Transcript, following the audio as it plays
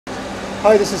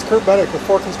Hi, this is Kurt Bennett with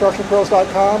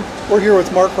ForConstructionPros.com. We're here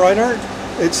with Mark Reinhardt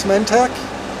at Cementech,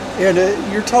 and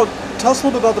tell us a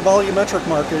little bit about the volumetric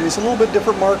market. It's a little bit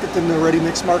different market than the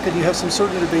ready-mix market. You have some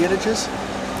certain advantages?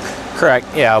 Correct,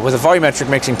 yeah. With the volumetric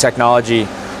mixing technology,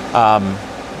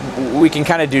 we can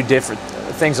kind of do different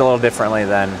things a little differently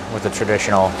than with the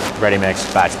traditional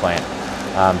ready-mix batch plant.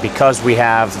 Because we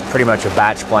have pretty much a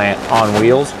batch plant on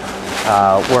wheels,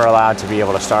 we're allowed to be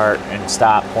able to start and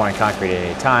stop pouring concrete at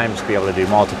any time, be able to do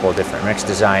multiple different mix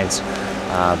designs,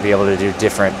 be able to do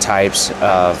different types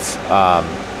of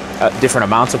different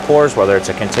amounts of pours, whether it's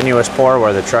a continuous pour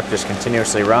where the truck just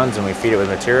continuously runs and we feed it with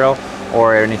material,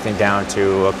 or anything down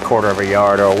to a quarter of a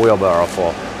yard or a wheelbarrow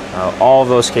full. All of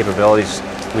those capabilities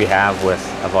we have with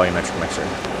a volumetric mixer.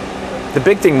 The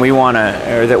big thing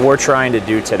that we're trying to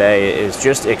do today is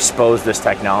just expose this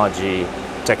technology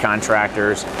to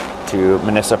contractors, to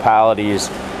municipalities,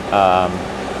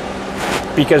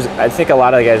 because I think a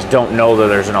lot of the guys don't know that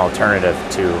there's an alternative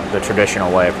to the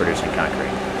traditional way of producing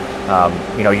concrete.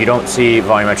 You don't see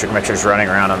volumetric mixers running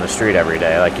around on the street every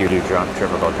day like you do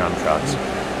typical drum trucks.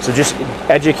 So just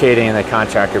educating the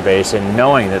contractor base and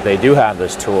knowing that they do have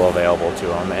this tool available to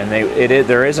them, and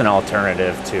there is an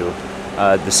alternative to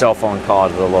the cell phone call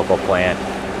to the local plant.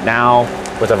 Now,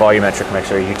 with a volumetric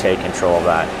mixer, you take control of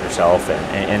that yourself,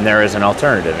 and there is an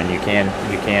alternative, and you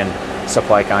can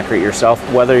supply concrete yourself,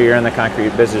 whether you're in the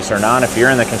concrete business or not. If you're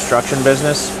in the construction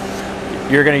business,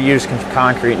 you're going to use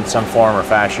concrete in some form or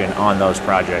fashion on those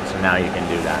projects, and now you can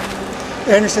do that.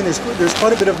 I understand there's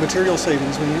quite a bit of material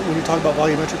savings when you talk about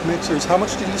volumetric mixers. How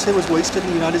much did you say was wasted in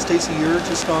the United States a year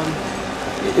just on?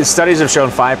 Studies have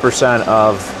shown 5%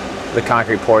 of the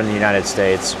concrete poured in the United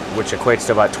States, which equates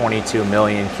to about 22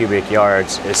 million cubic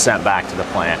yards, is sent back to the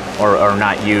plant or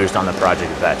not used on the project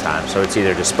at that time. So it's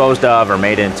either disposed of or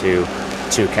made into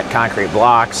concrete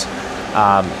blocks.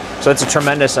 So it's a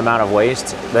tremendous amount of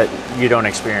waste that you don't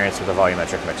experience with a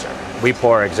volumetric mixer. We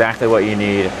pour exactly what you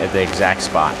need at the exact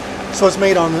spot. So it's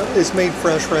made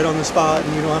fresh right on the spot,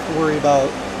 and you don't have to worry about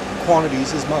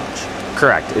quantities as much.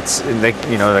 Correct.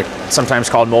 They're sometimes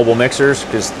called mobile mixers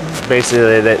because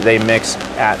basically they mix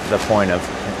at the point of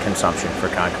consumption for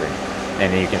concrete,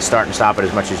 and you can start and stop it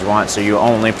as much as you want. So you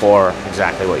only pour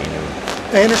exactly what you need.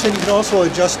 I understand you can also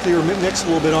adjust your mix a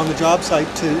little bit on the job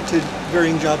site to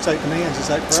varying job site demands. Is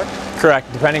that correct?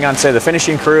 Correct. Depending on, say, the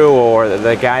finishing crew or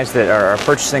the guys that are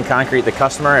purchasing concrete, the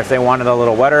customer, if they want it a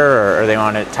little wetter or they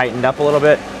want it tightened up a little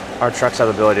bit, our trucks have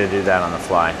the ability to do that on the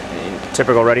fly.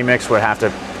 Typical ready mix would have to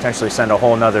potentially send a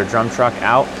whole nother drum truck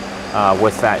out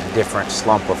with that different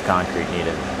slump of concrete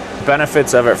needed.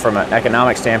 Benefits of it from an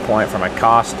economic standpoint, from a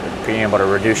cost, being able to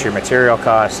reduce your material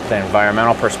costs, the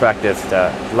environmental perspective,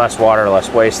 the less water, less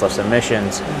waste, less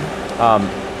emissions.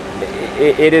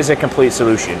 It is a complete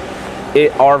solution.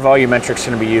 Are volumetrics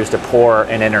going to be used to pour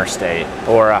an interstate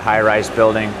or a high-rise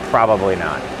building? Probably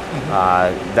not.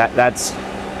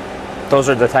 Those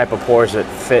are the type of pours that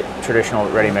fit traditional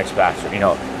ready-mix batch.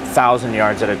 1,000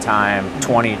 yards at a time,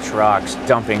 20 trucks,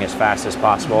 dumping as fast as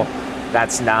possible.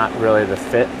 That's not really the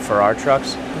fit for our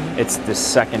trucks. It's the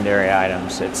secondary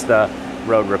items. It's the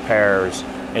road repairs.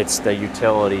 It's the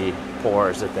utility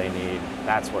pours that they need.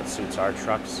 That's what suits our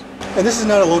trucks. And this is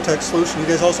not a low-tech solution. You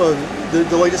guys also have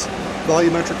the latest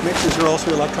volumetric mixers are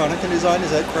also electronic in design.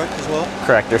 Is that correct as well?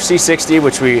 Correct. They're C60,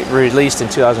 which we released in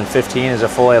 2015, is a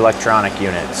fully electronic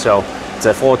unit. So it's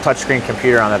a full touchscreen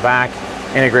computer on the back,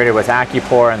 integrated with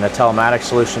AccuPour and the telematic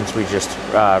solutions we just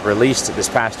released this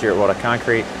past year at World of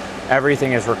Concrete.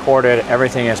 Everything is recorded,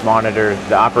 everything is monitored.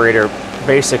 The operator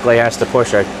basically has to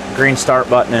push a green start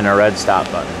button and a red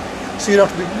stop button. So you don't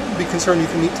have to be concerned you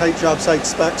can meet tight job site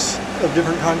specs of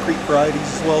different concrete varieties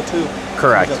as well too?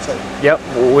 Correct. Yep,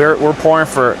 we're pouring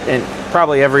for in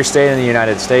probably every state in the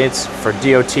United States for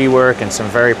DOT work and some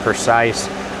very precise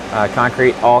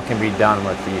concrete. All can be done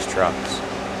with these trucks.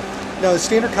 Now, the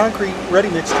standard concrete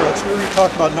ready-mix trucks, we were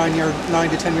talking about 9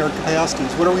 to 10 yard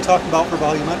capacities. What are we talking about for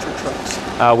volumetric trucks?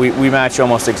 We match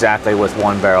almost exactly with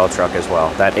one barrel truck as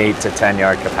well, that 8 to 10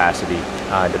 yard capacity,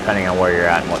 depending on where you're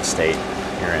at and what state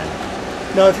you're in.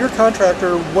 Now, if you're a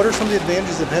contractor, what are some of the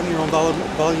advantages of having your own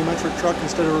volumetric truck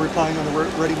instead of relying on the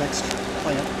ready-mix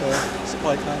plant to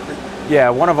supply concrete? Yeah,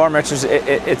 one of our mixers,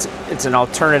 it's an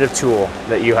alternative tool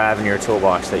that you have in your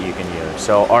toolbox that you can use.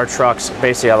 So our trucks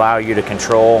basically allow you to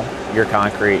control your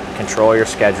concrete, control your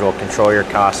schedule, control your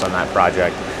costs on that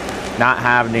project, not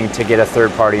having to get a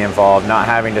third party involved, not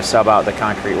having to sub out the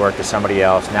concrete work to somebody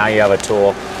else. Now you have a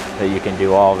tool that you can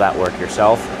do all of that work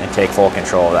yourself and take full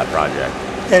control of that project.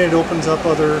 And it opens up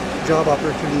other job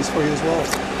opportunities for you as well.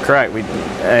 Correct.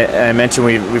 I mentioned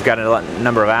we've got a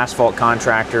number of asphalt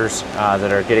contractors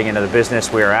that are getting into the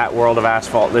business. We are at World of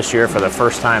Asphalt this year for the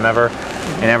first time ever,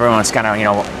 and everyone's kind of, you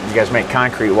know, you guys make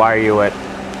concrete, why are you at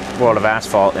World of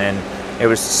Asphalt? And it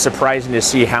was surprising to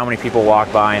see how many people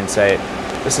walk by and say,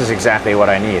 this is exactly what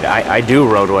I need. I do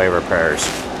roadway repairs.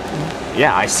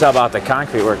 Yeah, I sub out the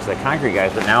concrete work to the concrete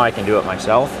guys, but now I can do it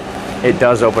myself. It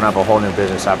does open up a whole new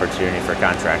business opportunity for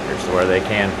contractors to where they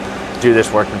can do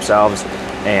this work themselves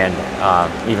and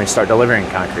even start delivering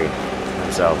concrete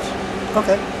themselves.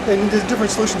 Okay, and there's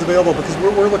different solutions available because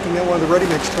we're looking at one of the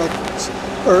ready-mix trucks,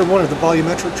 or one of the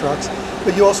volumetric trucks,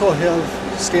 but you also have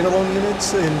standalone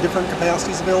units in different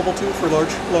capacities available too for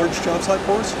large job site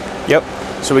pours? Yep,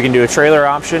 so we can do a trailer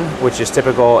option, which is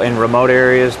typical in remote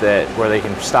areas where they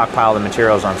can stockpile the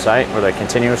materials on site, where they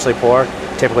continuously pour.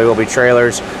 Typically will be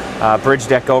trailers. Bridge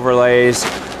deck overlays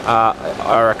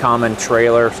are a common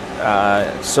trailer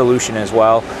solution as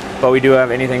well, but we do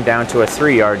have anything down to a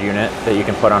 3-yard unit that you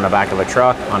can put on the back of a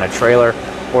truck, on a trailer,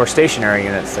 or stationary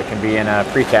units that can be in a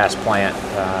precast plant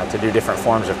to do different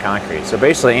forms of concrete. So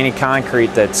basically any concrete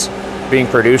that's being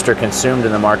produced or consumed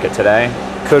in the market today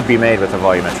could be made with a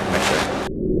volumetric